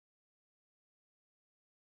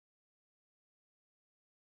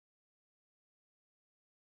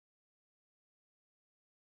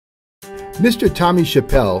Mr. Tommy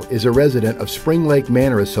Chappell is a resident of Spring Lake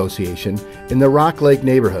Manor Association in the Rock Lake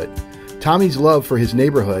neighborhood. Tommy's love for his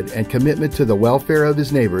neighborhood and commitment to the welfare of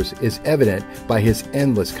his neighbors is evident by his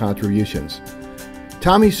endless contributions.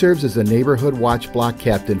 Tommy serves as the neighborhood watch block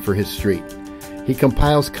captain for his street. He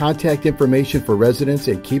compiles contact information for residents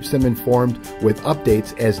and keeps them informed with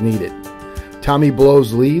updates as needed. Tommy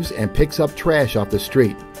blows leaves and picks up trash off the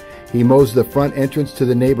street. He mows the front entrance to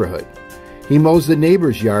the neighborhood. He mows the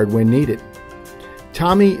neighbor's yard when needed.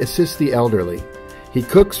 Tommy assists the elderly. He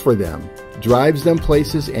cooks for them, drives them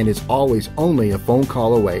places, and is always only a phone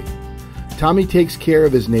call away. Tommy takes care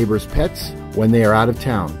of his neighbor's pets when they are out of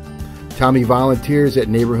town. Tommy volunteers at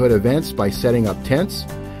neighborhood events by setting up tents,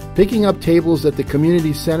 picking up tables at the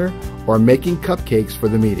community center, or making cupcakes for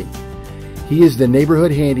the meeting. He is the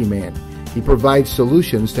neighborhood handyman. He provides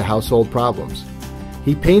solutions to household problems.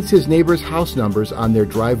 He paints his neighbors' house numbers on their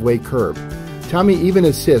driveway curb. Tommy even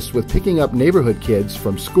assists with picking up neighborhood kids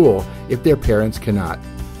from school if their parents cannot.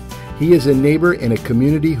 He is a neighbor in a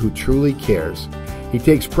community who truly cares. He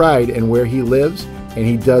takes pride in where he lives, and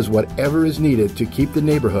he does whatever is needed to keep the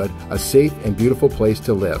neighborhood a safe and beautiful place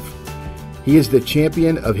to live. He is the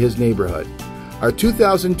champion of his neighborhood. Our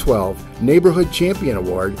 2012 Neighborhood Champion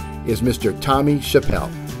Award is Mr. Tommy Chappell.